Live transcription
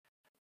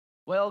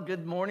Well,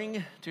 good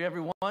morning to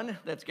everyone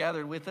that's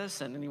gathered with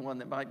us and anyone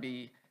that might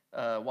be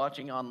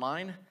watching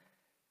online.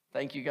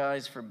 Thank you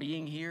guys for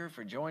being here,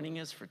 for joining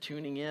us, for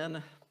tuning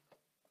in.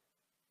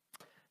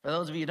 For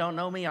those of you who don't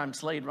know me, I'm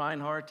Slade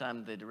Reinhardt.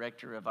 I'm the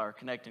director of our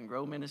Connect and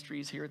Grow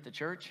ministries here at the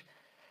church.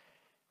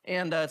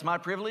 And it's my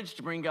privilege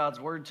to bring God's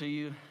word to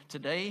you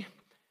today.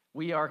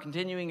 We are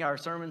continuing our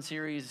sermon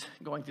series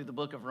going through the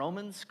book of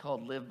Romans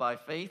called Live by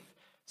Faith.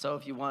 So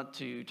if you want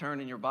to turn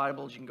in your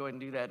Bibles, you can go ahead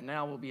and do that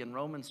now. We'll be in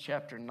Romans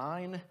chapter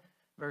 9,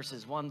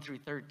 verses 1 through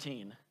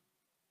 13.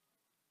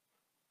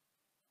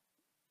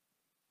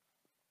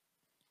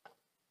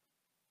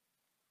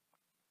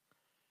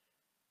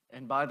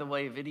 And by the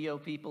way, video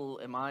people,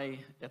 am I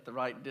at the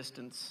right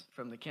distance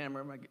from the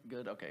camera? Am I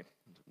good? Okay.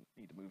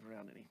 Need to move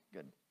around any.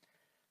 Good.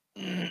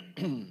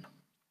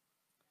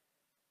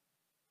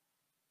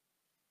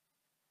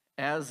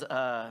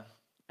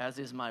 As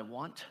is my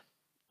wont,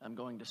 I'm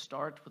going to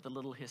start with a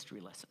little history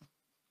lesson.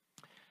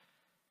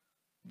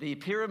 The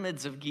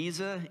pyramids of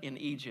Giza in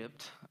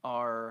Egypt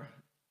are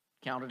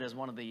counted as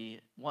one of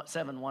the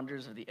 7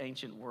 wonders of the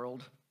ancient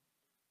world.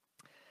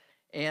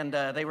 And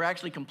they were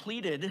actually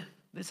completed.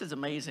 This is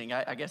amazing.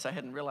 I guess I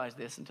hadn't realized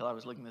this until I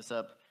was looking this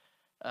up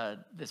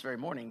this very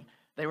morning.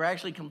 They were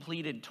actually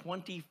completed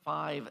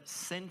 25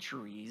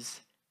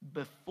 centuries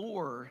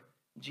before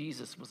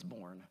Jesus was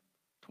born.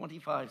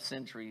 25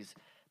 centuries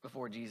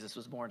before Jesus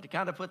was born. To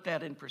kind of put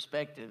that in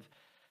perspective,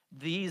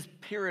 these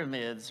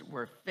pyramids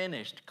were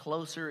finished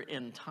closer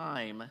in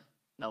time.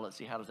 Now let's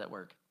see, how does that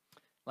work?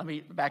 Let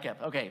me back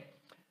up. Okay,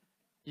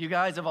 you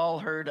guys have all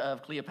heard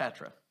of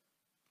Cleopatra.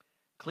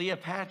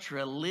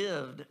 Cleopatra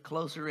lived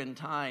closer in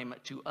time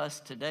to us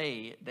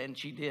today than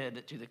she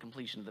did to the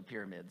completion of the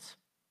pyramids.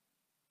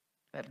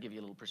 That'll give you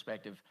a little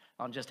perspective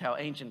on just how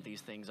ancient these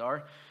things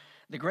are.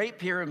 The Great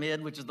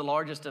Pyramid, which is the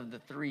largest of the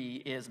 3,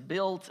 is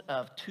built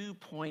of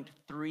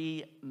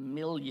 2.3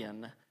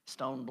 million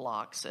stone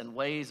blocks and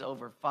weighs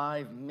over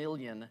 5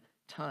 million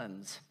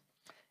tons.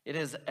 It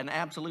is an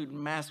absolute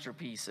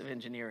masterpiece of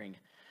engineering.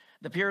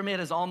 The pyramid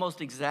is almost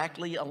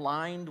exactly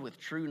aligned with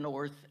true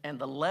north, and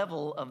the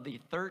level of the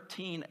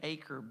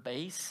 13-acre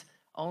base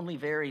only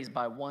varies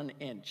by 1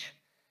 inch.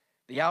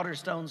 The outer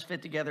stones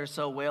fit together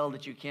so well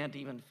that you can't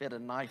even fit a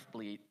knife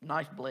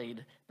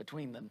blade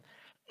between them.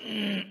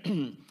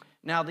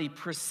 Now, the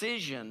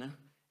precision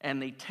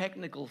and the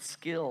technical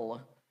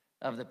skill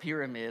of the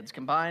pyramids,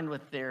 combined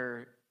with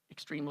their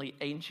extremely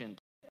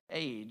ancient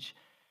age,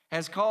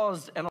 has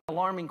caused an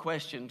alarming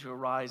question to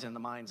arise in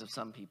the minds of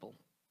some people.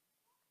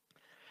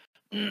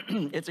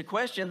 It's a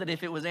question that,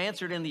 if it was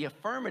answered in the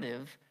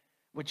affirmative,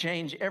 would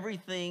change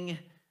everything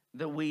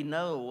that we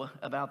know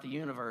about the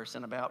universe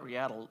and about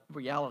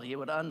reality. It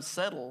would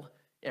unsettle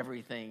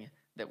everything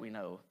that we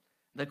know.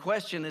 The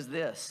question is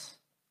this: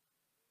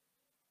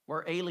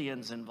 were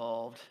aliens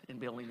involved in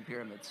building the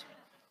pyramids?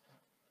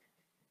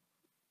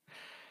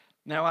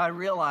 Now, I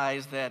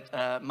realize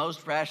that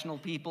most rational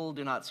people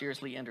do not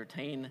seriously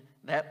entertain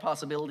that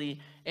possibility,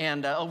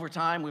 and over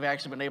time we've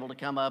actually been able to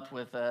come up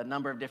with a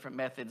number of different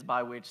methods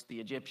by which the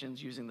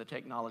Egyptians, using the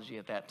technology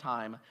at that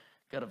time,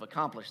 could have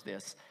accomplished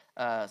this.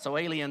 So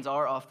aliens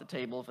are off the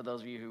table for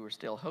those of you who are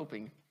still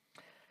hoping.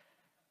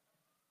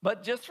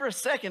 But just for a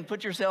second,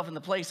 put yourself in the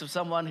place of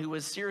someone who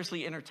was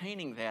seriously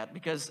entertaining that.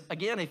 Because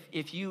again,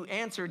 if you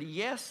answered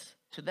yes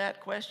to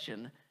that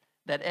question,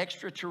 that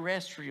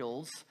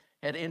extraterrestrials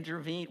had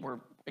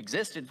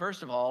existed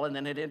first of all, and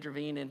then had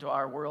intervened into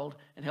our world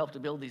and helped to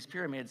build these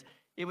pyramids,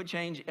 it would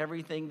change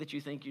everything that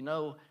you think you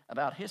know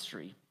about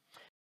history.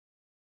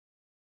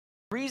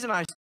 The reason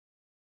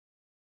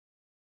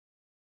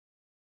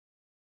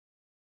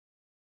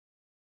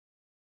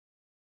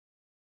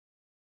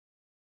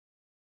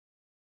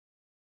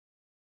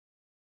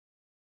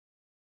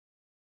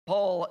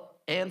Paul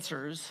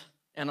answers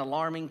an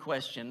alarming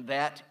question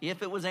that,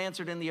 if it was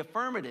answered in the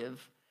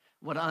affirmative,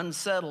 would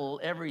unsettle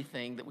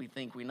everything that we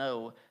think we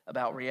know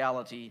about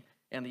reality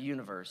and the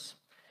universe.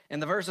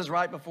 In the verses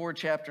right before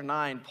chapter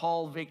 9,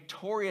 Paul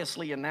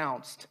victoriously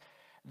announced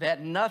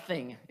that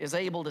nothing is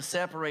able to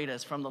separate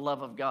us from the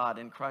love of God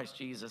in Christ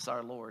Jesus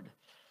our Lord.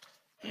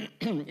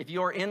 If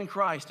you are in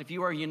Christ, if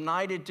you are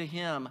united to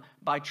Him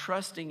by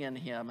trusting in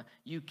Him,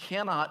 you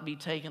cannot be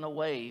taken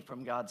away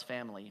from God's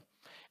family.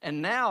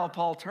 And now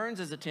Paul turns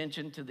his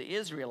attention to the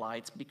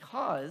Israelites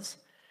because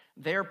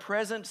their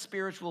present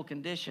spiritual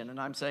condition, and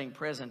I'm saying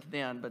present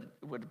then, but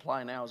it would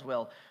apply now as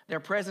well, their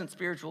present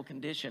spiritual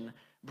condition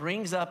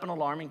brings up an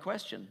alarming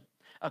question,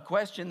 a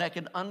question that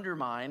could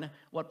undermine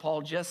what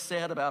Paul just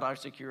said about our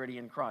security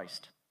in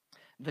Christ.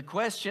 The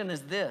question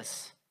is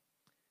this: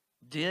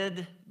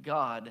 did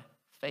God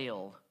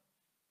fail?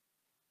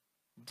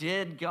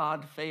 Did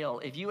God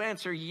fail? If you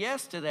answer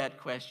yes to that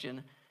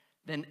question,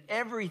 then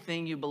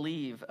everything you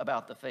believe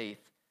about the faith.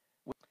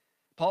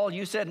 Paul,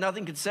 you said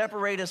nothing could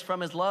separate us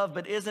from His love,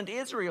 but isn't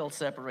Israel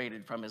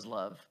separated from His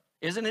love?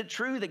 Isn't it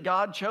true that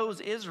God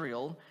chose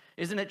Israel?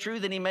 Isn't it true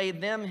that He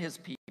made them His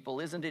people?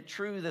 Isn't it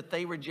true that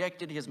they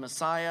rejected His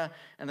Messiah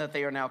and that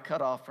they are now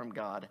cut off from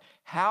God?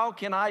 How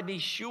can I be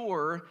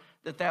sure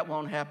that that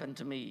won't happen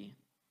to me?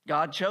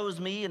 God chose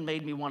me and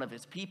made me one of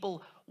his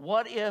people.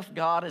 What if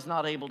God is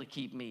not able to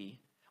keep me?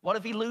 What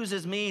if he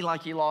loses me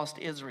like he lost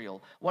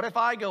Israel? What if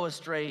I go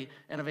astray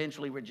and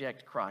eventually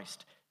reject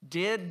Christ?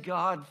 Did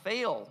God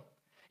fail?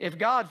 If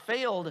God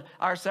failed,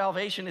 our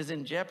salvation is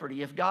in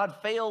jeopardy. If God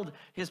failed,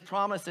 his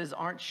promises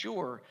aren't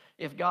sure.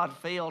 If God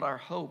failed, our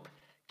hope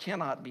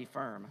cannot be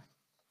firm.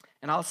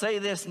 And I'll say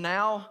this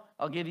now.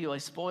 I'll give you a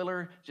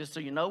spoiler just so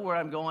you know where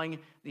I'm going.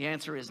 The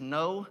answer is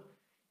no.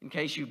 In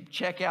case you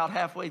check out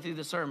halfway through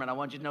the sermon, I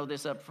want you to know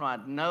this up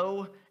front.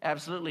 No,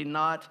 absolutely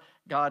not.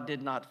 God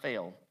did not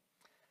fail.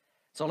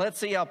 So let's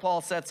see how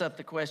Paul sets up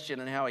the question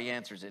and how he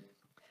answers it.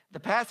 The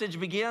passage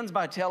begins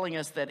by telling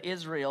us that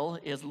Israel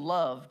is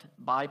loved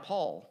by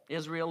Paul.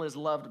 Israel is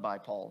loved by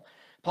Paul.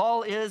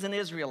 Paul is an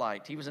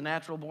Israelite. He was a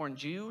natural-born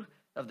Jew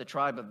of the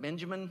tribe of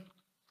Benjamin.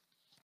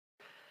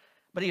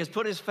 But he has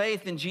put his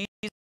faith in Jesus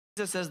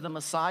as the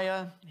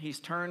Messiah. He's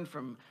turned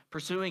from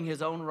pursuing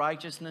his own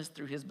righteousness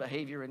through his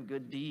behavior and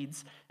good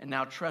deeds and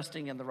now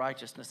trusting in the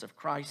righteousness of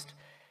Christ.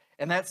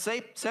 And that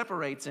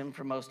separates him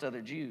from most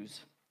other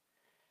Jews.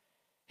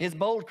 His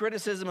bold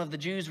criticism of the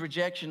Jews'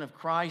 rejection of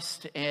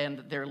Christ and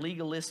their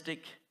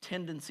legalistic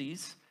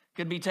tendencies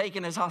could be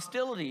taken as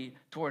hostility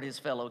toward his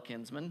fellow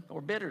kinsmen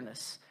or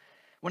bitterness.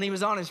 When he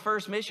was on his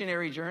first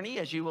missionary journey,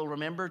 as you will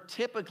remember,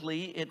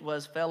 typically it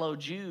was fellow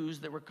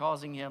Jews that were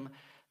causing him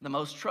the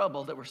most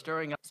trouble, that were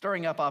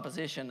stirring up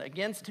opposition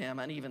against him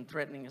and even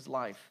threatening his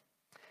life.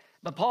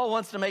 But Paul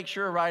wants to make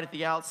sure right at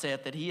the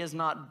outset that he is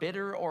not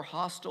bitter or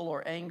hostile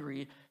or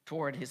angry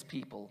toward his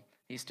people.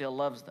 He still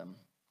loves them.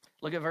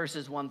 Look at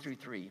verses 1 through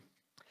 3.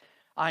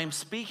 I am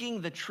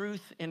speaking the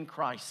truth in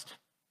Christ.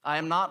 I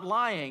am not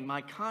lying.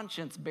 My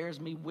conscience bears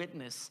me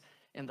witness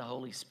in the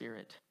Holy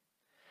Spirit.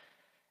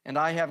 And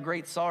I have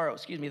great sorrow,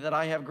 that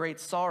I have great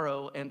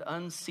sorrow and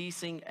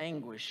unceasing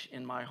anguish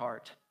in my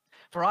heart.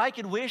 For I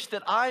could wish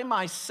that I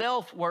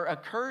myself were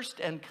accursed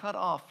and cut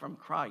off from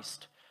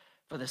Christ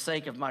for the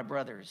sake of my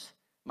brothers,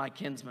 my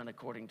kinsmen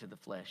according to the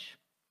flesh.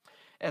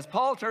 As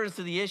Paul turns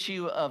to the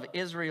issue of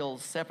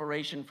Israel's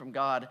separation from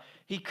God,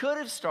 he could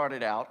have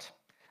started out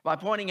by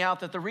pointing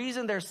out that the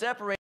reason they're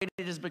separated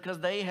is because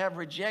they have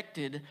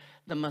rejected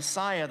the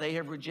Messiah. They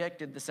have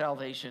rejected the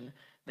salvation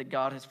that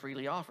God has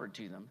freely offered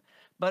to them.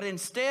 But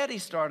instead, he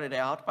started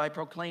out by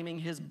proclaiming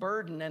his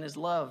burden and his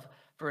love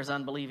for his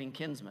unbelieving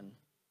kinsmen.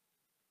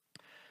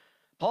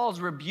 Paul's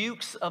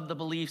rebukes of the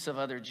beliefs of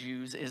other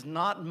Jews is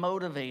not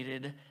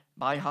motivated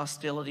by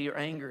hostility or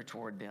anger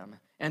toward them.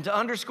 And to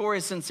underscore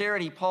his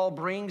sincerity, Paul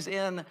brings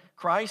in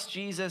Christ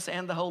Jesus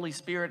and the Holy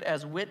Spirit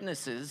as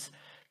witnesses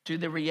to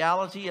the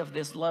reality of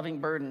this loving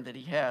burden that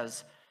he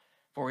has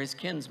for his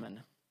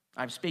kinsmen.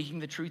 I'm speaking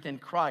the truth in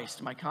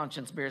Christ. My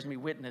conscience bears me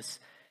witness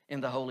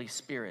in the Holy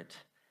Spirit.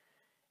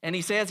 And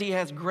he says he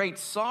has great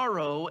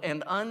sorrow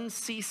and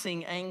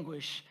unceasing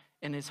anguish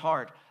in his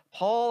heart.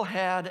 Paul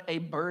had a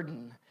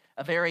burden,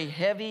 a very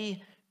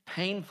heavy,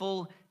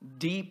 painful,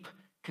 deep,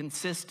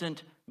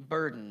 consistent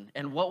burden.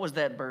 And what was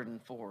that burden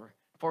for?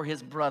 For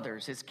his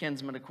brothers, his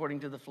kinsmen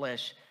according to the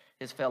flesh,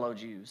 his fellow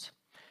Jews.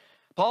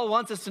 Paul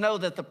wants us to know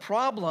that the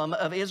problem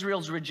of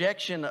Israel's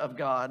rejection of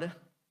God,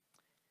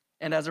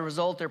 and as a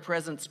result their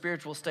present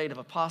spiritual state of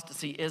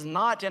apostasy, is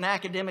not an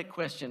academic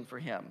question for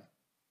him.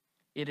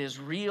 It is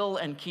real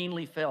and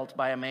keenly felt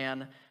by a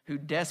man who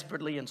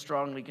desperately and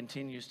strongly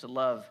continues to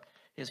love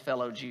his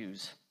fellow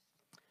Jews.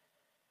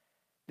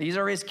 These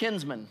are his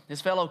kinsmen,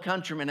 his fellow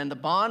countrymen, and the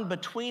bond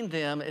between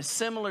them is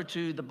similar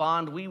to the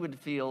bond we would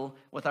feel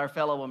with our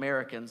fellow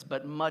Americans,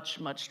 but much,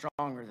 much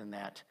stronger than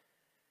that.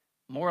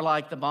 More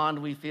like the bond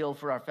we feel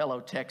for our fellow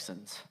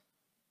Texans.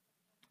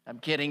 I'm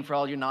kidding for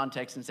all you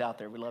non-Texans out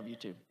there. We love you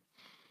too.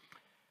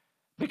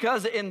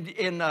 Because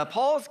in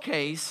Paul's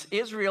case,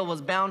 Israel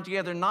was bound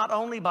together not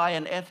only by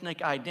an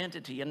ethnic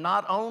identity and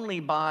not only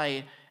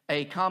by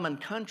a common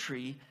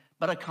country,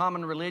 but a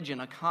common religion,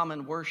 a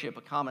common worship,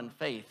 a common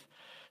faith.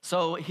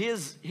 So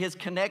his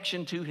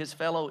connection to his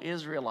fellow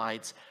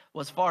Israelites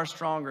was far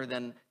stronger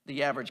than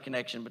the average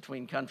connection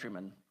between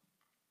countrymen.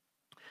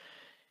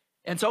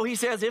 And so he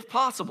says, if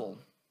possible,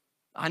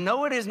 I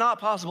know it is not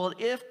possible,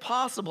 if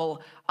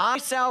possible,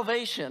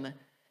 salvation,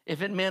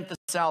 if it meant the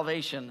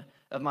salvation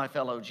of my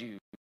fellow Jews.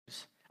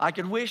 I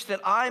could wish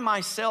that I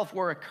myself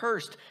were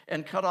accursed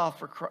and cut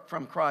off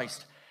from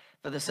Christ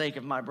for the sake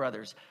of my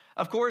brothers.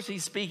 Of course,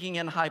 he's speaking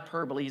in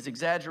hyperbole. He's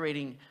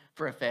exaggerating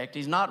for effect.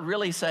 He's not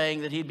really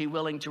saying that he'd be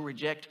willing to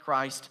reject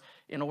Christ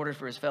in order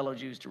for his fellow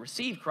Jews to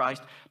receive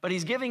Christ, but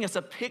he's giving us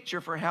a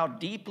picture for how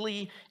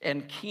deeply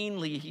and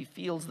keenly he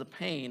feels the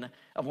pain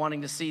of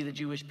wanting to see the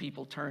Jewish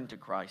people turn to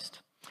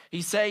Christ.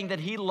 He's saying that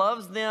he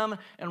loves them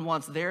and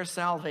wants their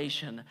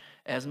salvation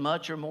as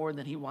much or more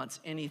than he wants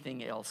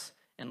anything else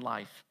in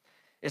life.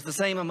 It's the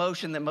same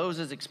emotion that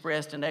Moses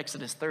expressed in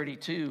Exodus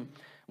 32,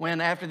 when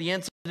after the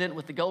incident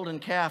with the golden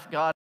calf,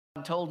 God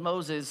told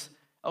Moses,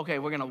 okay,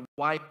 we're going to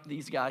wipe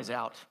these guys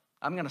out.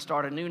 I'm going to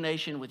start a new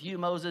nation with you,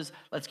 Moses.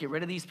 Let's get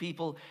rid of these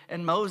people.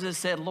 And Moses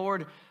said,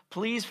 Lord,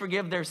 please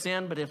forgive their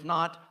sin, but if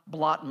not,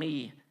 blot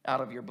me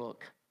out of your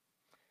book.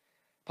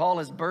 Paul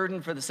is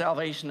burdened for the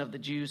salvation of the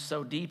Jews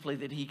so deeply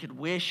that he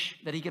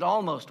could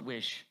almost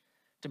wish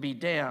to be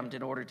damned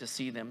in order to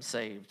see them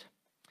saved.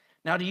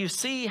 Now, do you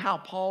see how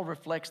Paul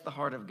reflects the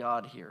heart of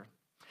God here?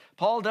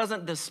 Paul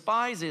doesn't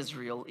despise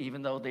Israel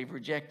even though they've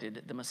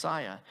rejected the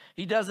Messiah.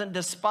 He doesn't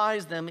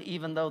despise them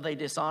even though they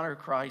dishonor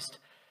Christ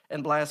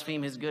and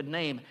blaspheme his good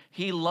name.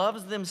 He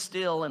loves them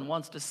still and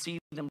wants to see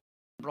them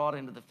brought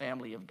into the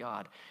family of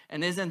God.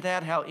 And isn't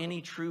that how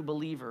any true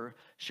believer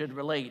should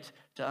relate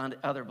to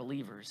other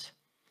believers?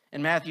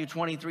 In Matthew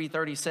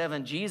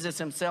 23:37, Jesus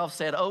himself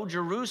said, "O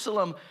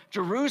Jerusalem,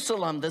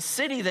 Jerusalem, the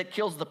city that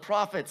kills the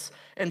prophets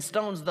and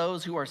stones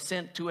those who are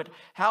sent to it,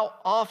 how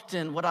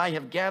often would I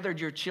have gathered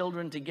your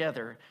children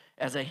together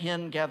as a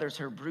hen gathers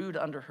her brood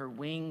under her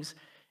wings,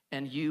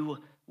 and you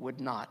would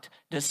not."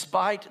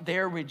 Despite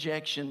their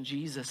rejection,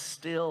 Jesus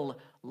still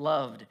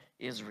loved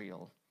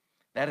Israel.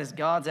 That is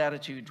God's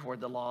attitude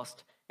toward the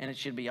lost, and it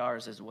should be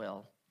ours as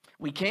well.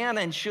 We can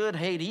and should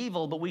hate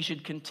evil, but we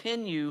should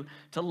continue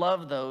to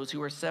love those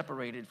who are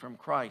separated from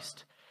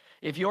Christ.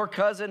 If your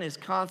cousin is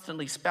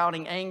constantly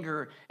spouting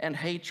anger and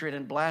hatred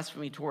and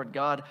blasphemy toward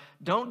God,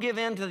 don't give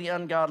in to the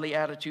ungodly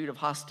attitude of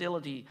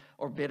hostility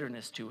or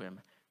bitterness to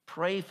him.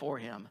 Pray for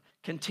him.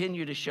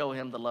 Continue to show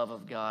him the love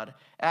of God.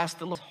 Ask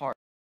the Lord's heart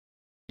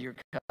for your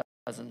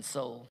cousin's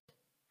soul.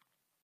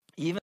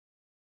 Even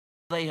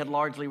though they had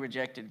largely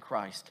rejected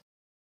Christ,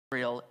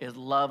 Israel is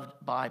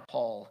loved by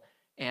Paul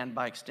and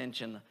by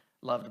extension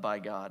loved by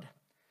God.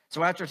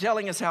 So after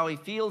telling us how he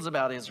feels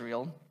about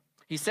Israel,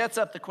 he sets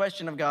up the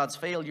question of God's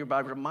failure by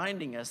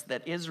reminding us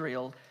that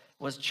Israel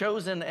was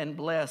chosen and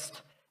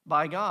blessed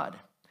by God.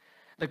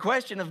 The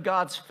question of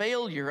God's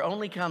failure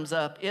only comes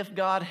up if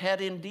God had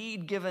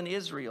indeed given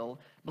Israel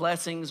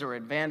blessings or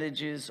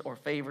advantages or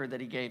favor that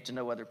he gave to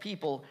no other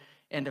people,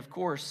 and of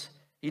course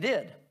he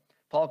did.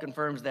 Paul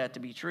confirms that to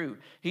be true.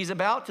 He's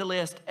about to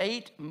list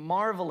 8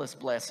 marvelous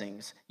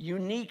blessings,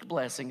 unique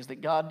blessings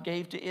that God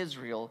gave to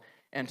Israel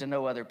and to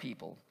no other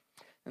people.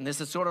 And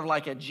this is sort of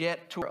like a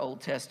jet tour Old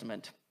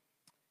Testament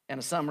and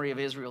a summary of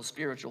Israel's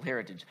spiritual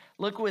heritage.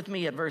 Look with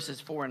me at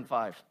verses 4 and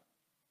 5.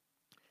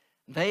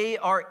 They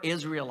are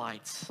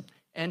Israelites,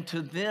 and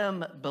to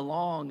them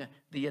belong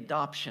the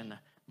adoption,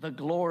 the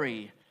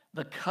glory,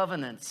 the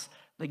covenants,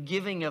 the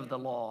giving of the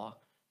law,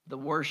 the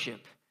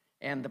worship,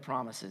 and the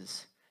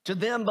promises. To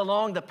them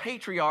belong the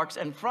patriarchs,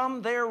 and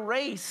from their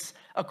race,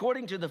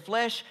 according to the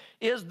flesh,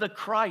 is the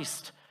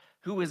Christ,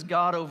 who is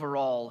God over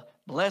all,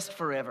 blessed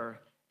forever.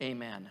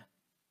 Amen.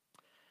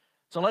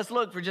 So let's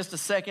look for just a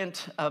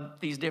second of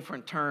these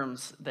different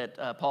terms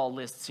that Paul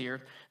lists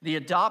here. The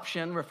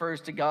adoption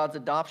refers to God's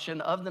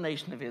adoption of the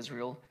nation of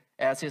Israel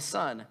as his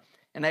son.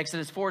 In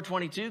Exodus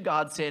 4:22,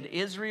 God said,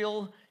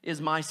 "Israel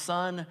is my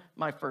son,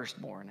 my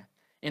firstborn."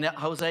 In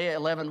Hosea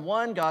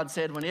 11:1, God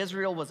said, "When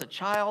Israel was a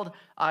child,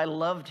 I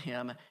loved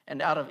him,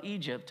 and out of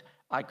Egypt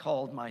I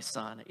called my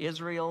son."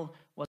 Israel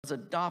was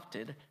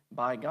adopted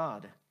by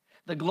God.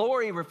 The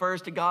glory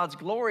refers to God's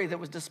glory that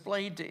was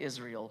displayed to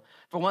Israel.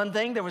 For one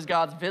thing, there was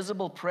God's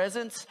visible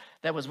presence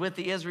that was with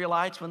the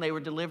Israelites when they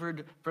were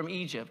delivered from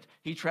Egypt.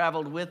 He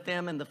traveled with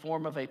them in the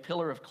form of a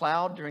pillar of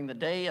cloud during the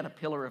day and a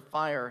pillar of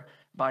fire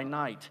by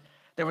night.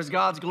 There was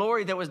God's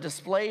glory that was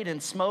displayed in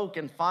smoke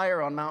and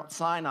fire on Mount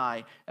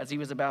Sinai as he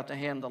was about to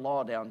hand the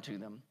law down to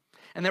them.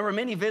 And there were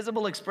many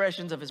visible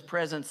expressions of his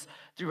presence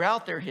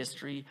throughout their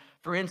history.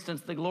 For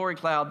instance, the glory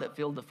cloud that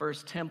filled the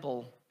first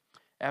temple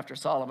after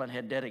Solomon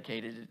had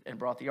dedicated it and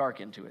brought the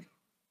ark into it.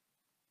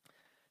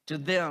 To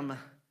them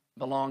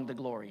belonged the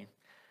glory.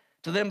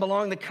 To them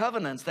belong the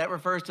covenants. That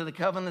refers to the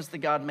covenants that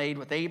God made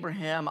with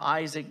Abraham,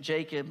 Isaac,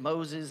 Jacob,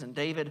 Moses, and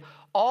David.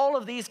 All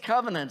of these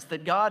covenants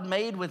that God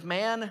made with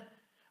man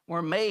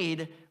were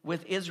made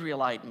with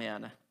Israelite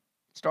men,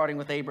 starting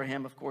with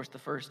Abraham, of course, the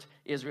first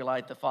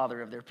Israelite, the father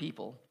of their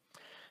people.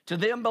 To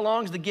them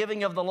belongs the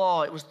giving of the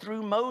law. It was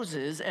through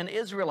Moses, an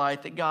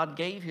Israelite, that God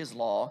gave his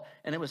law,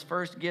 and it was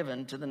first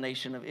given to the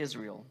nation of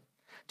Israel.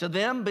 To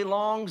them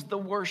belongs the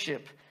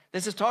worship.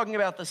 This is talking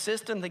about the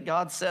system that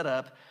God set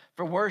up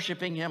for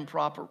worshiping him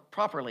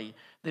properly.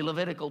 The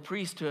Levitical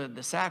priesthood,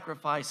 the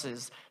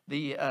sacrifices,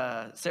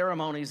 the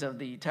ceremonies of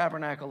the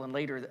tabernacle, and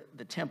later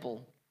the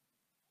temple.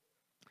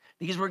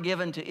 These were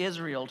given to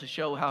Israel to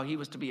show how he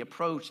was to be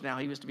approached and how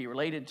he was to be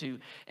related to.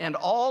 And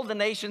all the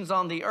nations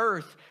on the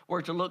earth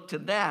were to look to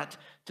that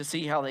to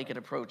see how they could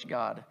approach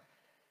God.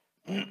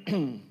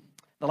 The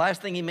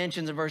last thing he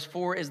mentions in verse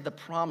 4 is the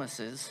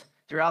promises.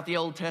 Throughout the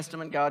Old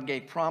Testament, God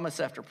gave promise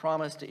after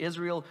promise to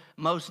Israel,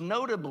 most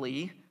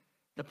notably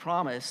the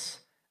promise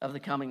of the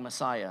coming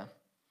Messiah.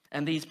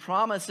 And these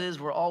promises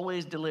were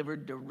always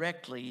delivered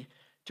directly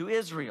to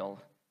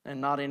Israel and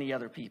not any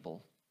other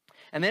people.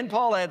 And then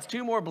Paul adds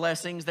 2 more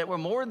blessings that were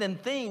more than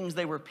things,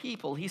 they were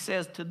people. He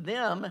says, to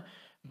them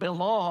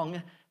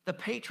belong the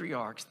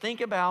patriarchs. Think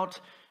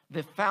about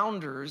the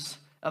founders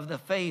of the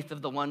faith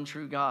of the one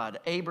true God,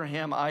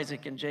 Abraham,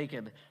 Isaac, and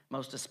Jacob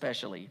most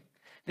especially.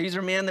 These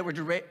are men that were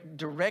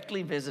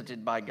directly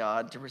visited by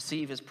God to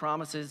receive his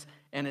promises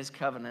and his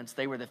covenants.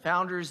 They were the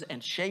founders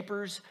and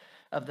shapers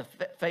of the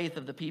faith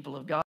of the people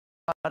of God.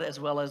 as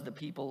well as the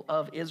people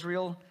of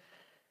Israel.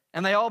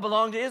 And they all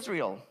belong to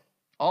Israel.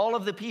 All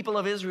of the people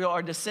of Israel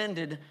are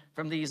descended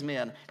from these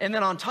men. And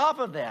then on top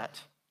of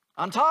that,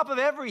 on top of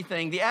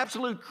everything, the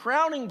absolute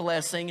crowning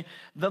blessing,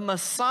 the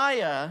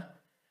Messiah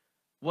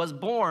was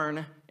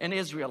born an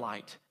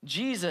Israelite.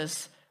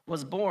 Jesus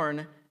was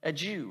born a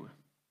Jew.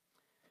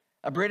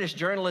 A British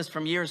journalist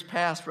from years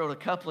past wrote a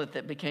couplet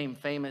that became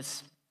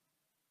famous.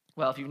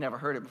 Well, if you've never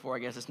heard it before, I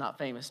guess it's not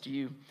famous to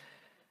you.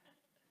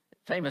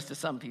 Famous to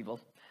some people.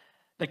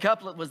 The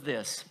couplet was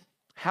this: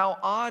 "How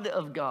odd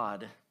of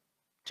God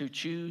to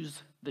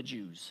choose the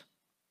Jews."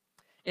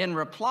 In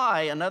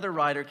reply, another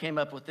writer came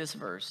up with this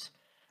verse: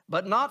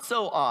 "But not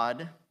so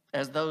odd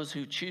as those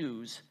who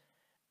choose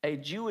a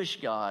Jewish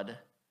God,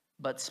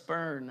 but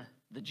spurn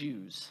the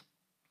Jews."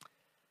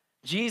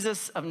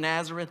 Jesus of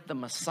Nazareth, the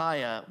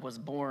Messiah, was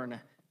born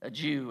a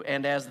Jew.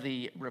 And as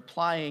the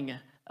replying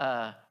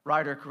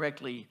writer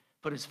correctly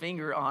put his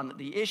finger on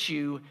the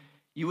issue,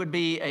 you would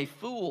be a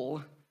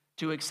fool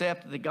to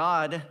accept the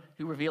God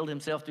who revealed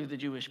himself through the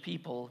Jewish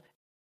people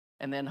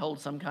and then hold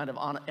some kind of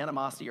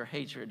animosity or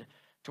hatred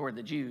toward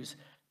the Jews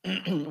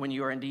when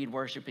you are indeed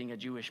worshiping a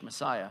Jewish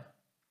Messiah.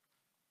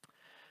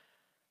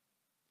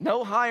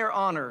 No higher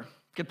honor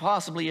could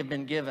possibly have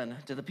been given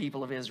to the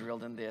people of Israel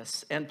than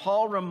this. And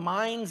Paul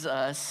reminds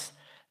us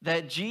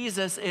that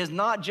Jesus is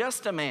not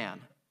just a man,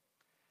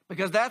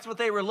 because that's what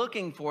they were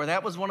looking for.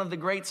 That was one of the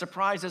great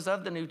surprises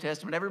of the New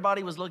Testament.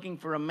 Everybody was looking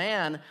for a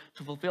man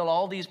to fulfill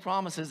all these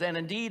promises, and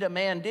indeed a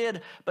man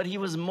did, but he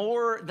was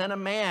more than a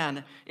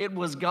man. It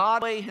was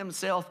God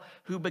himself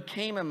who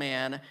became a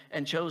man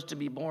and chose to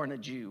be born a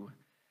Jew.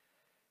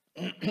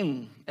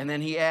 And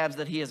then he adds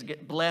that he is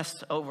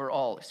blessed over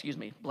all,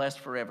 blessed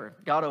forever.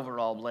 God over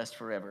all, blessed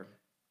forever.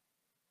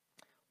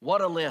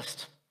 What a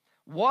list.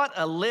 What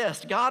a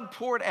list. God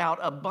poured out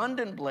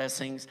abundant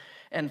blessings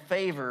and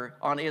favor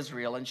on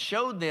Israel and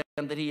showed them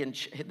that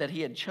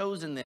he had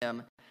chosen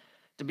them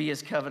to be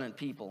his covenant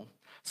people.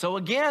 So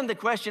again, the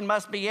question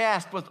must be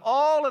asked, with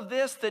all of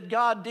this that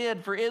God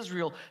did for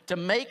Israel to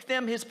make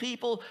them his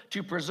people,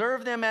 to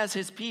preserve them as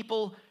his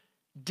people,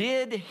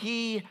 did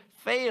he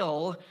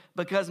fail?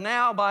 Because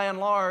now, by and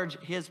large,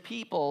 his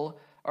people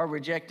are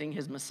rejecting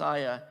his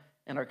Messiah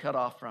and are cut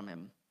off from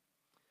him.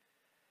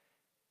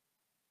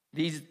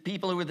 These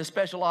people who were the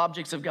special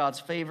objects of God's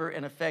favor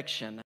and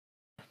affection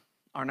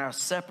are now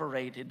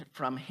separated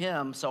from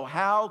him. So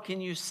how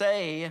can you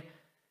say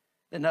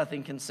that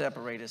nothing can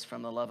separate us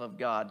from the love of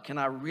God? Can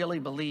I really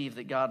believe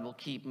that God will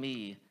keep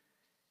me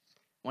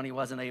when he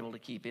wasn't able to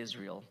keep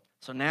Israel?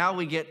 So now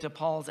we get to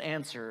Paul's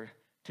answer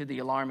to the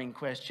alarming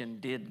question,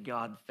 did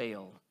God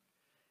fail?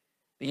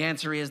 The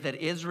answer is that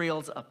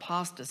Israel's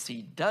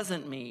apostasy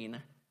doesn't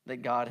mean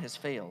that God has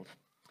failed.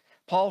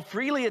 Paul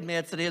freely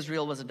admits that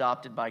Israel was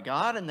adopted by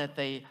God and that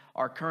they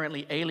are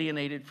currently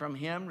alienated from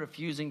him,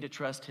 refusing to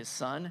trust his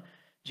son,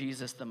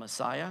 Jesus the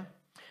Messiah.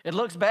 It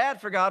looks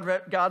bad for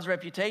God's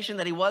reputation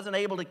that he wasn't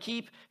able to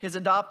keep his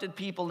adopted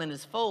people in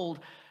his fold,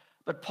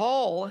 but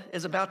Paul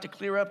is about to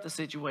clear up the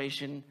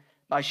situation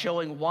by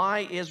showing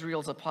why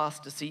Israel's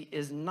apostasy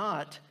is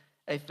not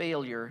a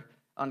failure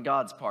on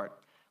God's part.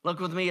 Look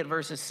with me at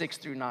verses 6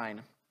 through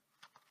 9.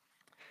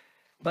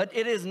 But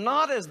it is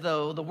not as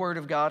though the word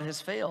of God has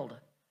failed.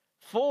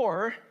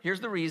 For, here's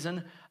the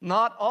reason,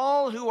 not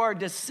all who are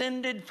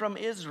descended from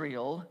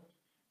Israel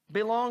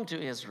belong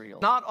to Israel.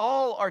 Not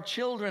all are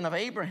children of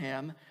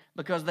Abraham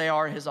because they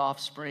are his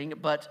offspring,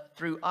 but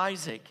through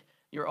Isaac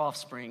your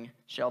offspring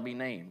shall be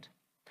named.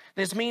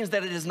 This means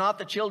that it is not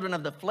the children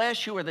of the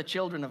flesh who are the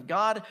children of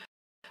God,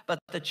 but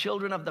the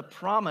children of the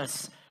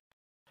promise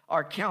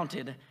are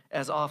counted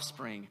as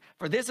offspring.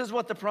 For this is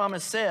what the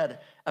promise said,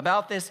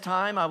 about this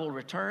time next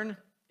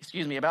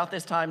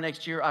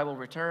year I will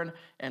return,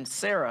 and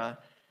Sarah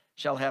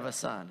shall have a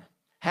son.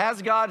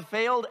 Has God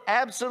failed?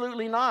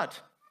 Absolutely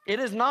not. It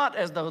is not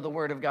as though the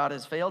word of God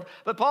has failed.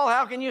 But Paul,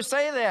 how can you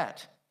say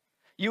that?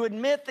 You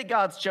admit that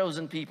God's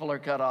chosen people are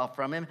cut off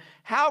from him.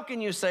 How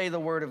can you say the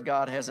word of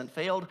God hasn't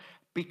failed?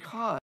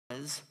 Because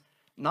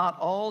not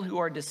all who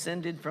are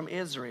descended from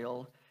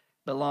Israel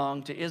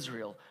belong to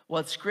Israel.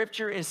 What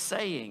Scripture is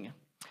saying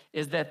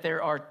is that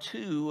there are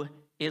two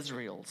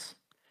Israels.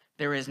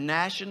 There is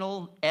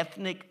national,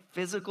 ethnic,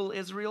 physical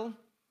Israel,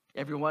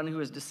 everyone who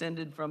is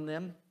descended from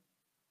them.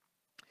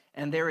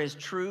 And there is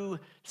true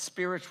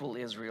spiritual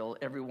Israel,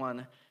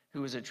 everyone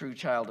who is a true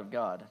child of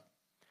God.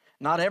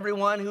 Not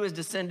everyone who is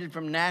descended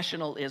from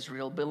national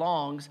Israel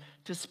belongs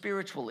to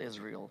spiritual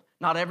Israel.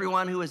 Not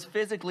everyone who is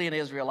physically an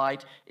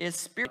Israelite is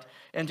spiritual.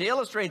 And to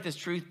illustrate this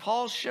truth,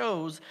 Paul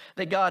shows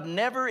that God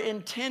never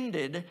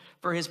intended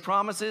for his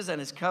promises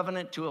and his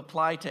covenant to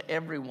apply to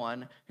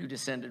everyone who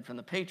descended from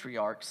the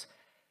patriarchs,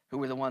 who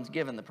were the ones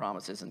given the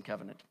promises and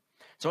covenant.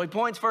 So he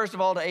points first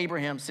of all to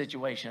Abraham's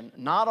situation.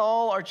 Not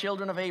all are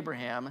children of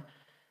Abraham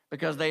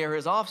because they are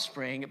his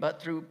offspring,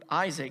 but through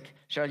Isaac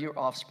shall your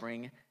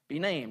offspring be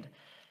named.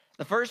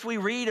 The first we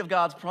read of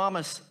God's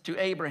promise to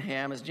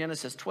Abraham is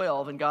Genesis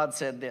 12, and God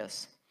said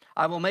this,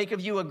 I will make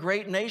of you a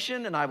great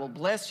nation, and I will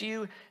bless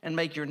you and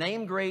make your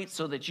name great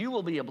so that you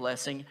will be a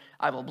blessing.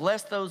 I will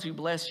bless those who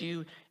bless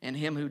you, and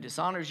him who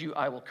dishonors you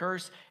I will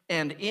curse.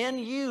 And in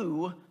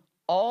you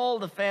all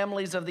the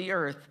families of the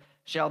earth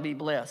shall be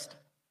blessed.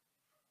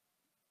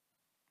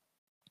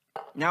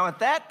 Now at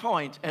that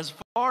point, as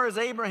far as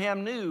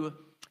Abraham knew,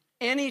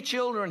 any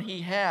children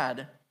he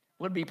had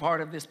would be part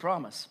of this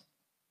promise.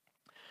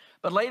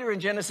 But later in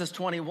Genesis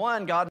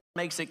 21, God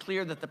makes it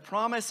clear that the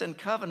promise and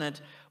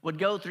covenant would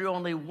go through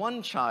only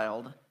one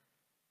child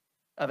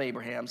of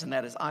Abraham's, and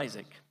that is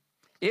Isaac.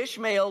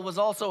 Ishmael was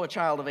also a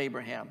child of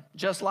Abraham,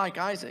 just like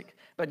Isaac.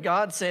 But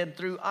God said,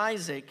 through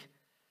Isaac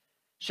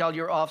shall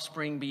your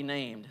offspring be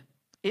named.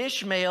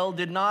 Ishmael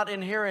did not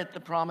inherit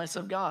the promise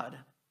of God.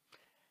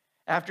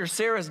 After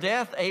Sarah's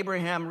death,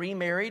 Abraham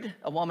remarried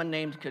a woman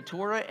named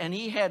Keturah, and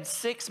he had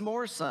 6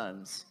 more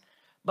sons.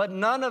 But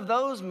none of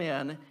those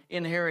men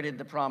inherited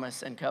the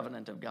promise and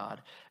covenant of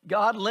God.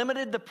 God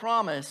limited the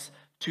promise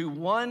to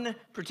one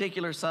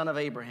particular son of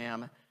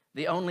Abraham,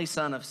 the only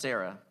son of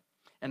Sarah.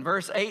 And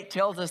verse 8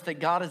 tells us that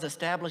God is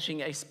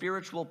establishing a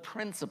spiritual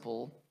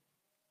principle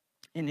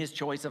in his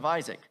choice of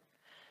Isaac.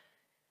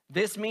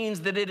 This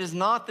means that it is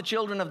not the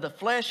children of the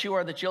flesh who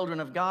are the children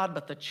of God,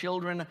 but the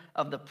children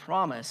of the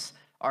promise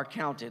are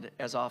counted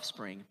as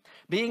offspring.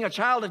 Being a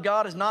child of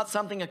God is not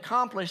something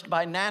accomplished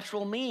by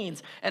natural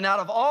means. And out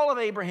of all of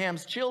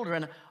Abraham's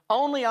children,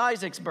 only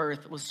Isaac's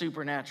birth was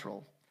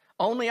supernatural.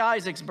 Only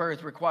Isaac's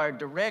birth required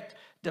direct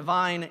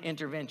divine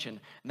intervention.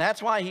 And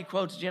that's why he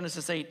quotes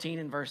Genesis 18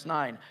 in verse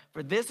 9.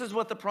 For this is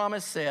what the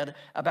promise said,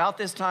 about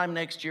this time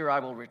next year I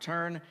will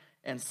return,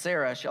 and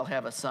Sarah shall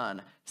have a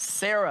son.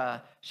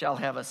 Sarah shall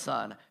have a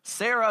son.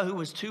 Sarah, who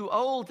was too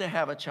old to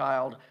have a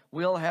child,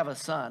 will have a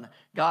son.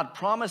 God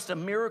promised a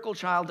miracle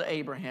child to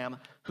Abraham,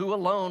 who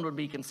alone would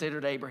be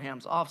considered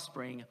Abraham's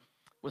offspring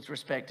with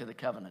respect to the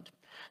covenant.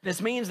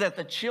 This means that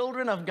the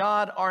children of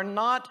God are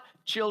not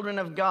children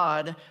of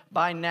God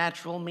by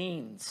natural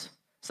means,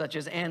 such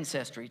as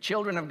ancestry.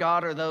 Children of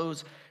God are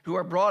those who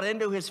are brought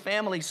into his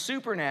family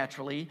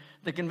supernaturally,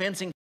 the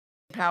convincing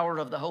power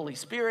of the Holy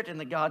Spirit and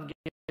the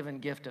God-given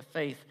gift of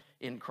faith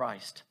in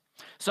Christ.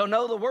 So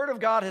no, the word of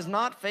God has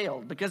not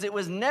failed, because it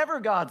was never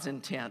God's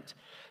intent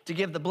to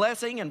give the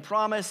blessing and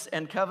promise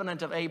and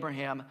covenant of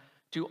Abraham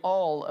to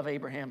all of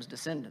Abraham's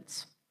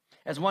descendants.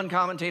 As one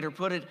commentator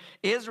put it,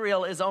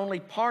 Israel is only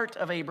part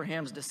of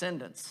Abraham's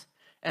descendants,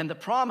 and the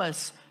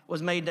promise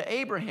was made to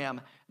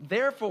Abraham.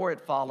 Therefore,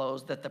 it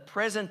follows that the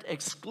present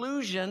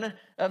exclusion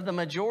of the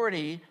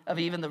majority of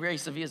even the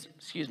race of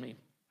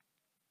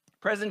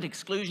present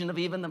exclusion of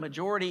even the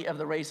majority of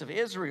the race of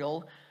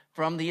Israel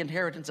from the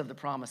inheritance of the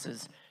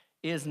promises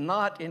is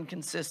not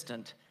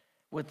inconsistent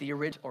with the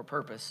original or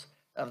purpose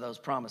of those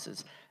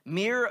promises.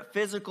 Mere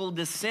physical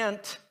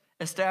descent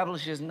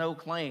establishes no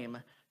claim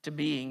to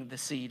being the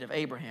seed of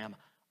Abraham.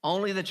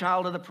 Only the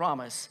child of the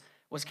promise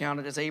was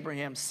counted as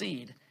Abraham's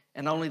seed,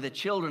 and only the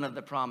children of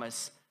the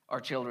promise are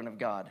children of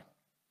God.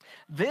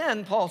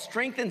 Then Paul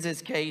strengthens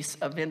his case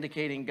of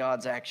vindicating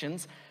God's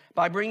actions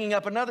by bringing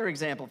up another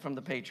example from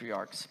the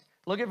patriarchs.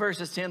 Look at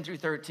verses 10 through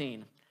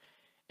 13.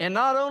 And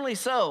not only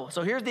so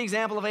here's the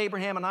example of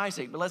Abraham and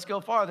Isaac, but let's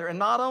go farther. And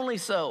not only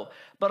so,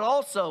 but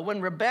also when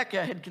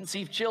Rebekah had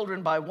conceived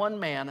children by one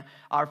man,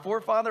 our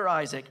forefather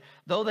Isaac,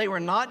 though they were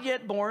not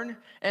yet born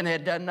and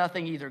had done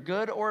nothing either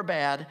good or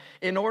bad,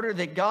 in order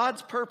that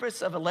God's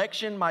purpose of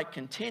election might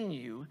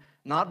continue,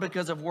 not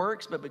because of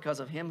works, but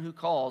because of him who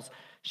calls,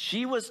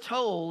 she was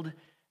told,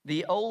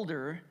 the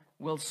older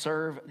will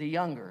serve the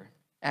younger.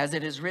 As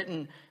it is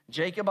written,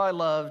 Jacob I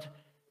loved,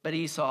 but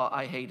Esau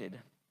I hated.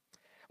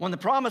 When the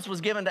promise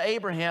was given to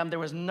Abraham, there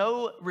was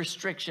no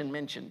restriction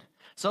mentioned.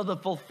 So the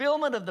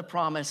fulfillment of the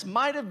promise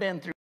might have been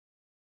through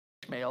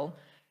Ishmael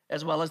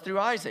as well as through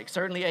Isaac.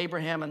 Certainly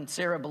Abraham and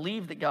Sarah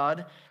believed that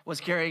God was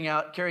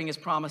carrying his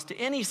promise to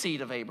any seed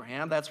of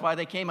Abraham. That's why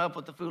they came up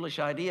with the foolish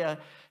idea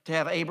to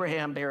have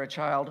Abraham bear a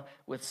child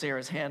with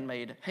Sarah's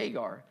handmaid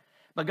Hagar.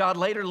 But God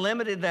later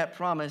limited that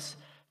promise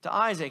to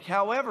Isaac.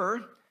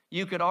 However,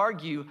 you could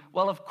argue,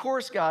 well, of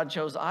course God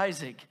chose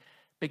Isaac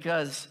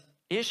because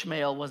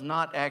Ishmael was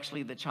not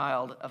actually the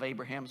child of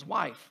Abraham's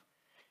wife.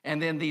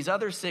 And then these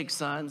other 6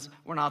 sons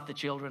were not the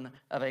children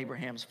of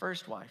Abraham's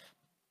first wife.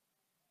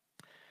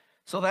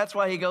 So that's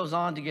why he goes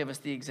on to give us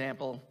the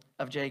example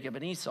of Jacob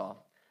and Esau.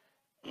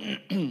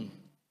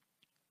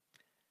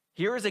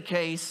 Here is a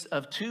case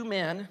of 2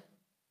 men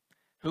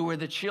who were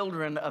the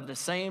children of the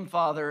same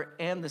father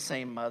and the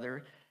same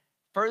mother.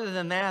 Further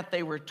than that,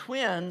 they were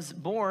twins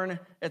born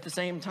at the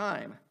same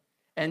time.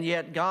 And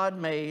yet God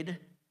made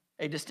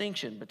a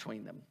distinction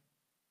between them.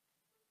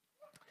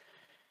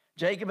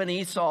 Jacob and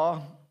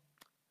Esau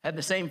had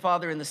the same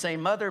father and the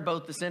same mother,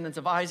 both descendants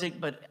of Isaac,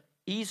 but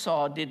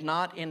Esau did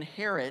not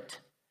inherit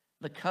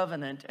the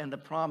covenant and the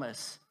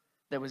promise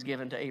that was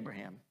given to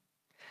Abraham.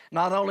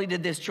 Not only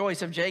did this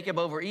choice of Jacob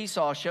over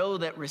Esau show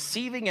that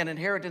receiving an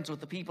inheritance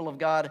with the people of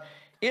God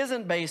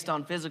isn't based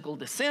on physical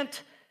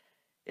descent,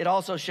 it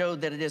also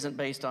showed that it isn't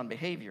based on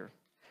behavior.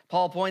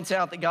 Paul points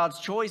out that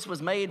God's choice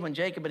was made when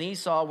Jacob and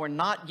Esau were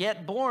not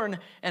yet born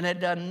and had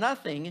done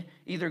nothing,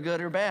 either good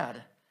or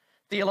bad.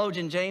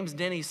 Theologian James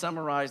Denny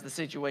summarized the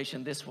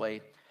situation this way: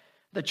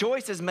 the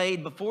choice is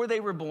made before they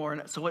were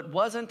born, so it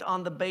wasn't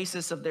on the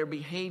basis of their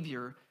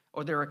behavior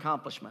or their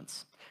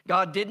accomplishments.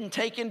 God didn't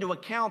take into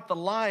account the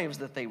lives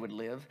that they would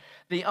live.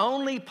 The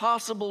only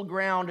possible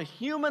ground,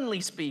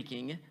 humanly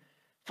speaking,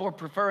 for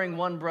preferring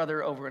one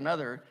brother over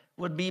another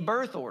would be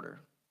birth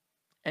order.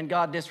 And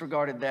God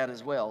disregarded that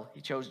as well.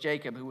 He chose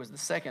Jacob, who was the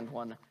second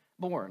one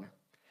born.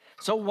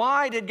 So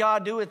why did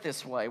God do it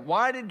this way?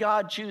 Why did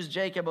God choose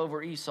Jacob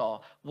over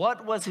Esau?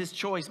 What was his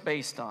choice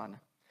based on?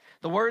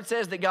 The word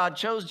says that God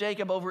chose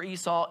Jacob over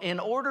Esau in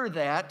order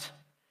that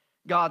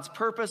God's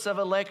purpose of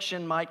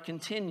election might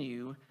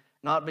continue,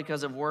 not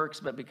because of works,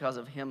 but because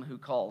of him who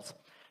calls.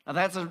 Now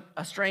that's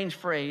a strange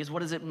phrase.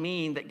 What does it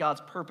mean that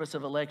God's purpose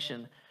of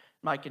election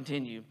might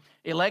continue?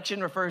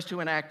 Election refers to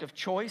an act of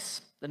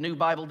choice. The New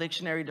Bible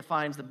Dictionary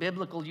defines the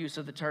biblical use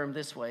of the term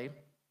this way: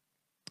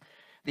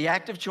 the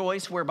act of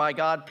choice whereby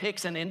God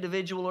picks an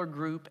individual or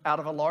group out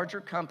of a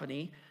larger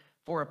company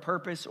for a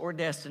purpose or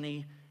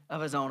destiny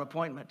of his own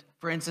appointment.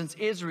 For instance,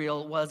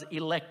 Israel was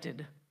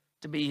elected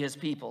to be his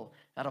people.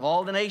 Out of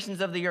all the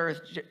nations of the earth,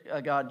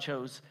 God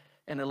chose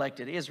and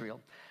elected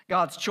Israel.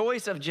 God's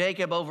choice of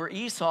Jacob over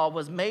Esau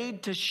was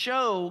made to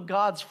show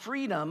God's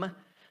freedom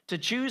to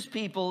choose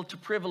people to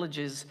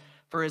privileges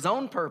for his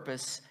own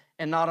purpose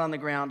and not on the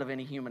ground of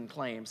any human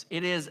claims.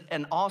 It is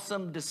an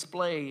awesome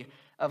display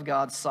of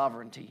God's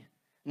sovereignty,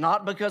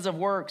 not because of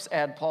works,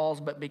 adds Paul,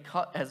 but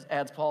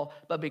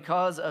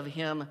because of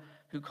him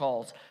who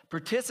calls.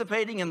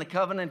 Participating in the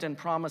covenant and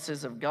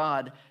promises of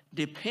God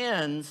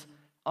depends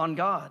on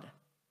God.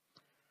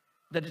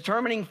 The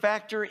determining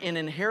factor in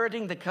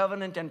inheriting the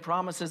covenant and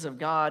promises of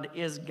God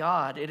is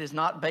God. It is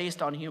not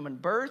based on human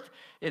birth.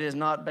 It is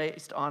not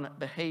based on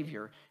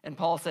behavior. And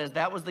Paul says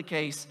that was the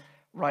case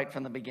right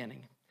from the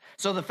beginning.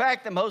 So the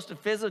fact that most of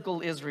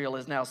physical Israel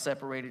is now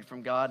separated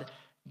from God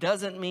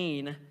doesn't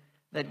mean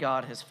that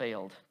God has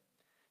failed.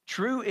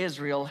 True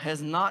Israel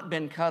has not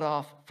been cut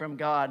off from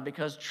God,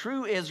 because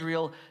true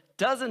Israel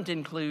doesn't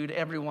include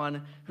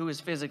everyone who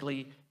is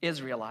physically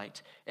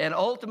Israelite. And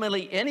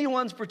ultimately,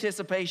 anyone's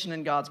participation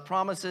in God's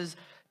promises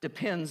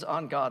depends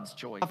on God's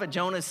choice. Prophet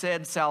Jonah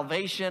said,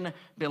 salvation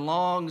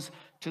belongs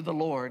to the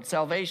Lord.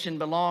 Salvation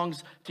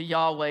belongs to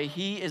Yahweh.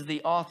 He is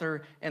the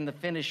author and the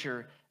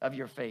finisher of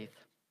your faith.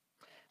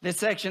 This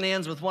section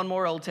ends with one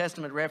more Old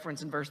Testament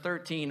reference in verse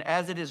 13.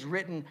 As it is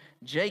written,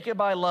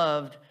 Jacob I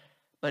loved,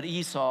 but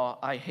Esau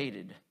I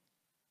hated.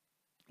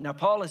 Now,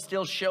 Paul is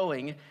still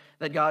showing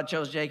that God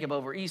chose Jacob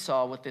over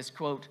Esau with this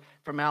quote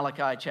from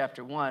Malachi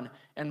chapter 1.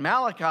 And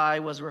Malachi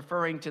was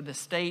referring to the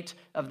state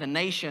of the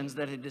nations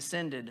that had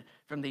descended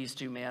from these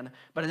two men,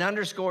 but it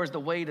underscores the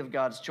weight of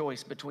God's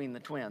choice between the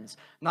twins.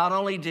 Not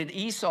only did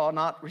Esau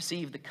not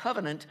receive the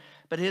covenant,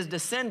 but his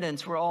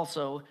descendants were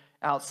also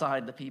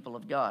outside the people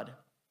of God.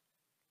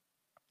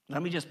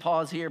 Let me just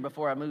pause here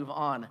before I move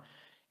on.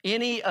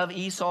 Any of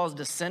Esau's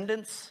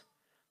descendants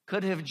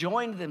could have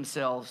joined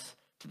themselves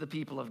to the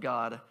people of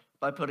God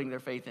by putting their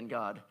faith in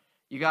God.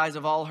 You guys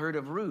have all heard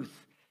of Ruth.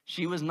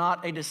 She was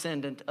not a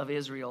descendant of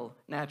Israel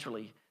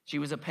naturally. She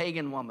was a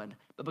pagan woman,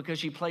 but because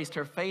she placed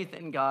her faith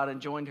in God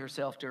and joined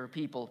herself to her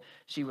people,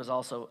 she was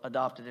also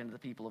adopted into the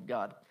people of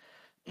God.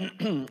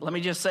 Let me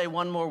just say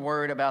one more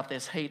word about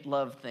this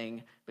hate-love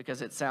thing,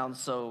 because it sounds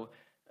so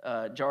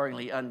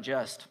jarringly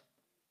unjust.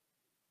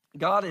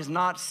 God is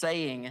not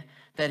saying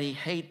that he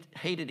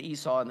hated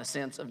Esau in the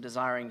sense of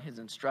desiring his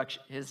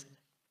instruction,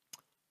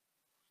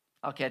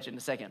 I'll catch it in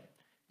a second,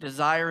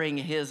 desiring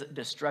his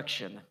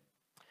destruction.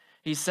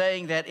 He's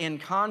saying that in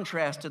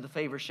contrast to the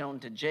favor shown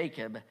to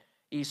Jacob,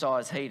 Esau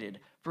is hated.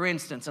 For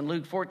instance, in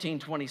Luke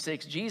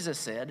 14:26, Jesus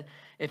said,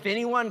 if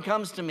anyone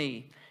comes to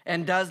me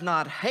and does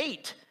not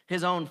hate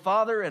his own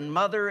father and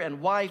mother and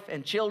wife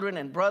and children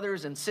and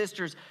brothers and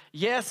sisters,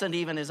 yes, and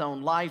even his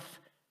own life,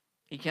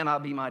 he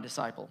cannot be my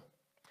disciple.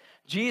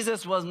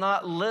 Jesus was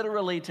not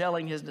literally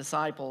telling his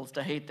disciples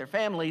to hate their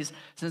families,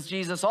 since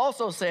Jesus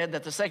also said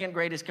that the second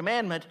greatest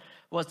commandment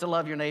was to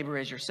love your neighbor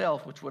as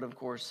yourself, which would, of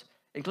course,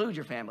 include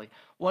your family.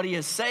 What he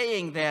is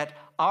saying that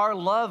our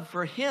love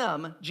for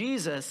him,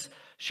 Jesus,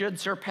 should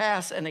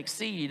surpass and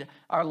exceed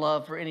our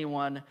love for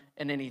anyone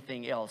and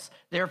anything else.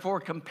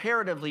 Therefore,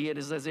 comparatively, it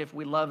is as if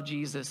we love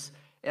Jesus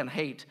and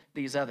hate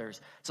these others.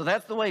 So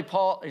that's the way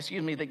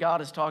that God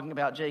is talking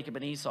about Jacob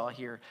and Esau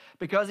here.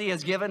 Because he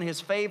has given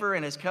his favor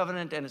and his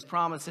covenant and his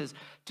promises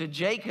to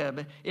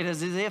Jacob, it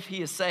is as if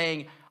he is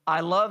saying, I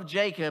love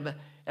Jacob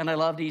and I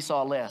loved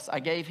Esau less. I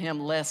gave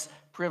him less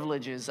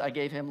privileges. I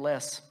gave him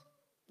less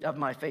of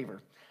my favor.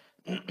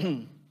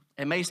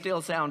 It may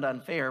still sound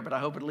unfair, but I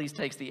hope it at least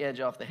takes the edge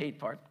off the hate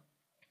part.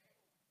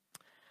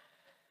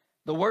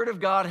 The word of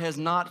God has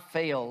not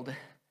failed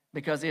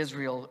because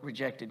Israel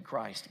rejected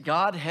Christ.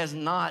 God has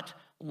not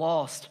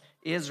lost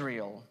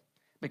Israel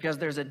because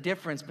there's a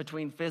difference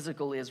between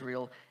physical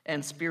Israel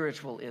and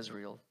spiritual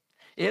Israel.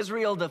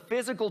 Israel, the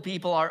physical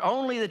people, are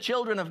only the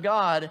children of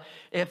God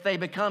if they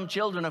become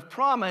children of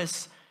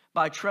promise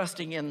by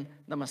trusting in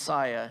the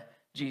Messiah,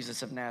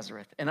 Jesus of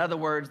Nazareth. In other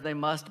words, they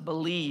must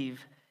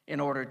believe in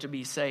order to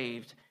be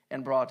saved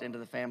and brought into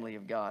the family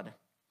of God.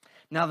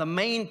 Now, the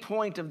main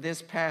point of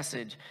this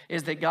passage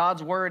is that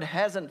God's word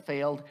hasn't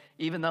failed,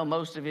 even though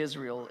most of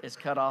Israel is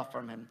cut off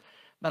from him.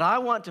 But I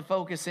want to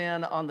focus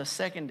in on the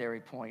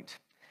secondary point.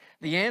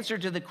 The answer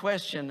to the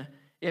question,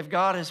 if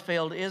God has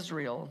failed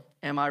Israel,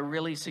 am I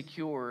really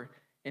secure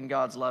in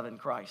God's love in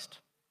Christ?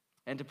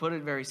 And to put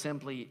it very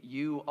simply,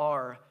 you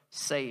are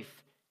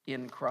safe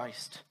in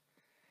Christ.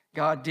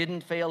 God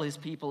didn't fail his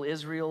people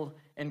Israel,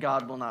 and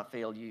God will not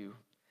fail you.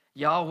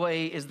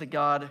 Yahweh is the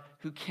God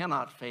who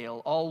cannot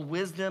fail. All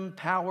wisdom,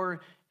 power,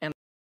 and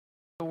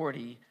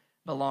authority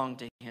belong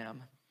to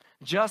him.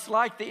 Just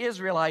like the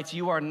Israelites,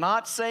 you are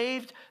not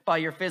saved by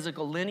your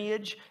physical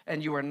lineage,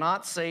 and you are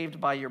not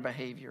saved by your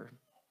behavior.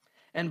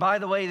 And by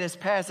the way, this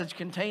passage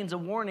contains a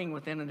warning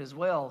within it as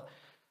well.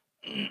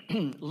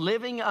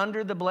 Living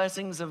under the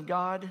blessings of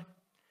God,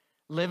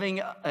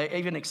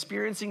 even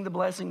experiencing the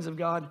blessings of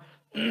God,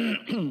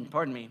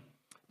 pardon me,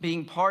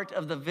 being part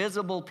of the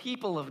visible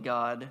people of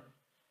God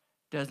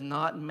does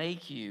not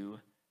make you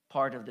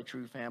part of the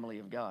true family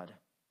of God.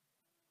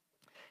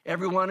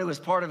 Everyone who was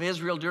part of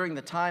Israel during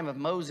the time of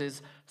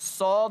Moses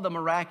saw the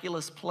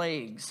miraculous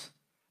plagues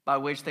by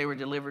which they were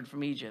delivered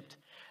from Egypt.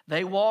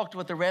 They walked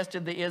with the rest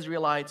of the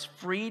Israelites,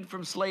 freed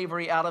from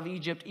slavery out of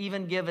Egypt,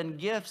 even given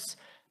gifts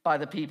by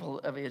the people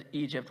of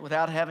Egypt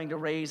without having to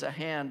raise a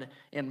hand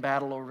in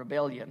battle or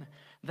rebellion.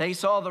 They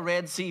saw the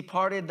Red Sea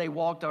parted. They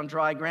walked on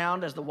dry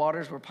ground as the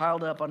waters were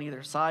piled up on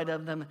either side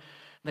of them.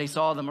 They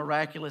saw the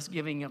miraculous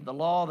giving of the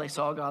law. They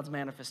saw God's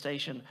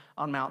manifestation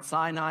on Mount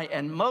Sinai,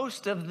 and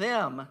most of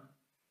them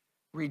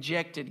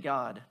rejected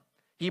God.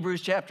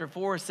 Hebrews chapter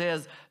 4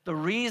 says the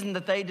reason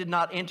that they did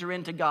not enter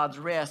into God's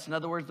rest, in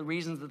other words, the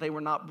reasons that they were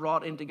not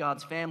brought into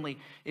God's family,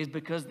 is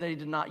because they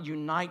did not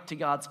unite to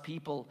God's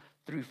people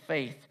through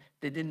faith.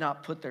 They did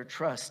not put their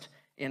trust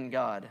in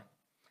God.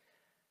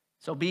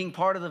 So being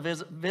part of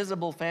the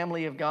visible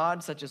family of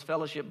God, such as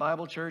Fellowship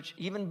Bible Church,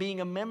 even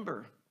being a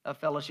member of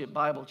Fellowship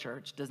Bible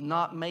Church, does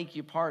not make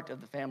you part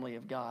of the family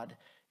of God.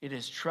 It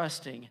is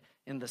trusting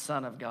in the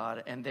Son of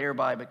God and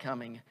thereby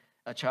becoming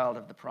a child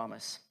of the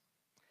promise.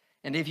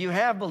 And if you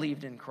have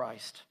believed in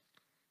Christ,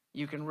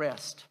 you can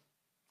rest.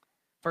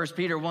 1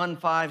 Peter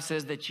 1:5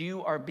 says that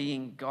you are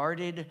being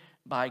guarded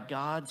by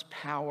God's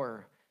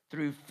power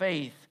through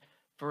faith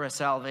for a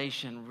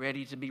salvation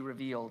ready to be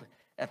revealed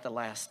at the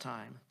last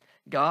time.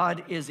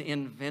 God is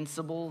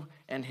invincible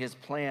and his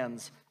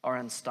plans are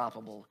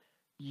unstoppable.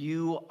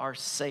 You are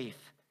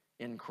safe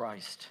in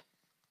Christ.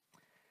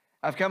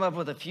 I've come up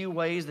with a few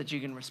ways that you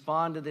can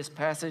respond to this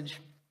passage.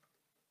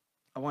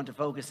 I want to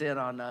focus in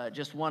on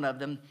just one of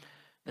them.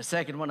 The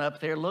second one up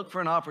there, look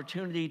for an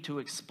opportunity to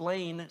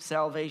explain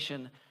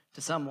salvation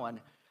to someone.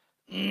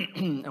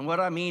 And what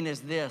I mean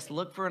is this,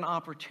 look for an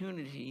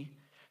opportunity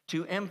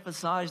to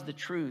emphasize the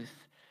truth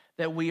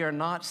that we are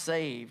not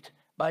saved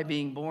by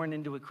being born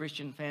into a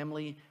Christian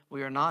family.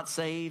 We are not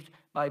saved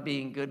by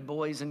being good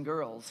boys and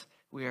girls.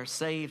 We are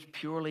saved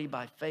purely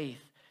by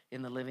faith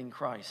in the living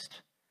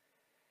Christ.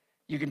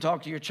 You can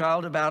talk to your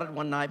child about it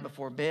one night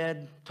before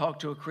bed. Talk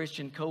to a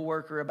Christian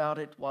coworker about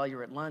it while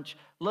you're at lunch.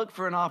 Look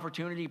for an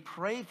opportunity,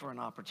 pray for an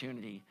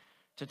opportunity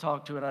to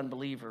talk to an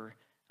unbeliever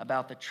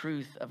about the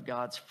truth of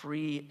God's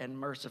free and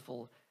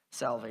merciful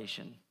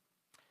salvation.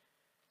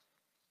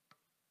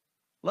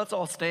 Let's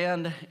all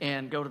stand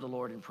and go to the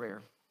Lord in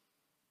prayer.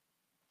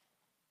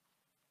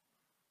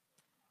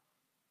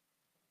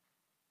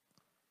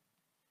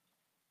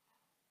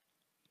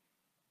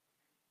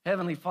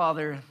 Heavenly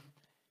Father,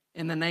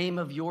 in the name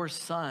of your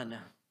Son,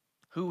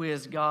 who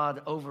is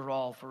God over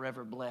all,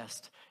 forever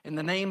blessed. In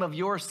the name of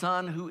your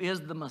Son, who is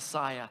the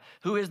Messiah,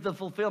 who is the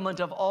fulfillment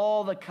of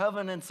all the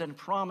covenants and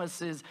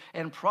promises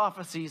and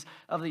prophecies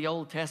of the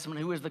Old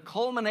Testament, who is the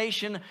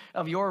culmination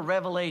of your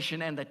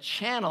revelation and the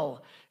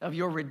channel of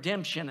your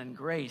redemption and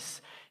grace.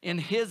 In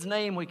his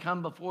name we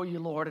come before you,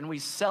 Lord, and we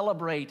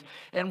celebrate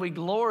and we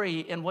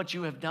glory in what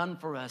you have done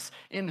for us,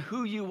 in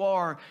who you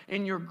are,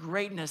 in your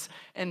greatness,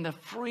 and the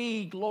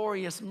free,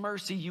 glorious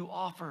mercy you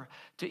offer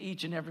to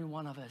each and every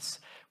one of us.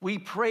 We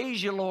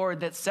praise you,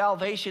 Lord, that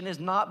salvation is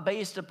not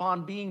based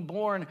upon being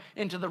born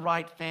into the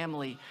right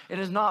family. It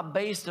is not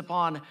based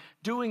upon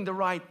doing the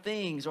right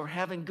things or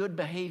having good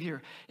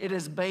behavior. It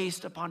is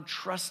based upon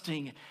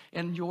trusting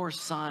in your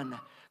Son,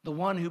 the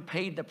one who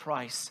paid the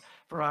price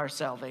for our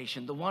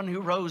salvation, the one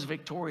who rose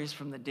victorious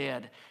from the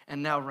dead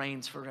and now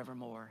reigns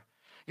forevermore.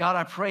 God,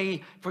 I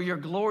pray for your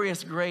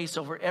glorious grace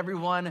over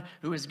everyone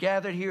who is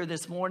gathered here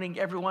this morning,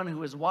 everyone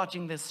who is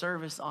watching this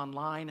service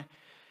online.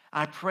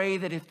 I pray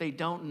that if they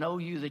don't know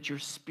you, that your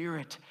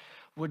Spirit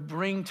would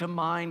bring to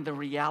mind the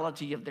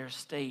reality of their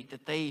state,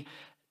 that they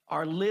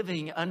are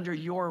living under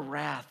your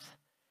wrath,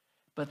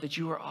 but that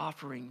you are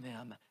offering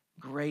them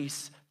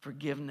grace,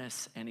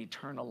 forgiveness, and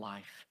eternal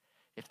life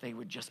if they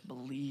would just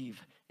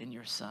believe in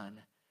your Son.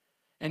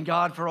 And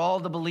God, for all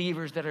the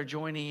believers that are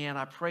joining in,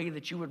 I pray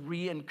that you would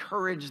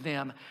re-encourage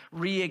them,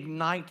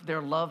 reignite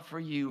their love for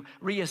you,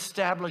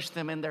 reestablish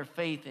them in their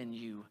faith in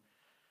you.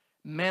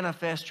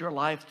 Manifest your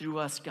life through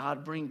us,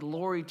 God. Bring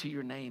glory to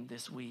your name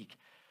this week.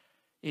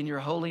 In your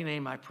holy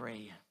name I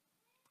pray.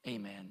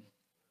 Amen.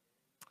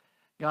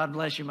 God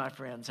bless you, my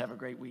friends. Have a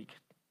great week.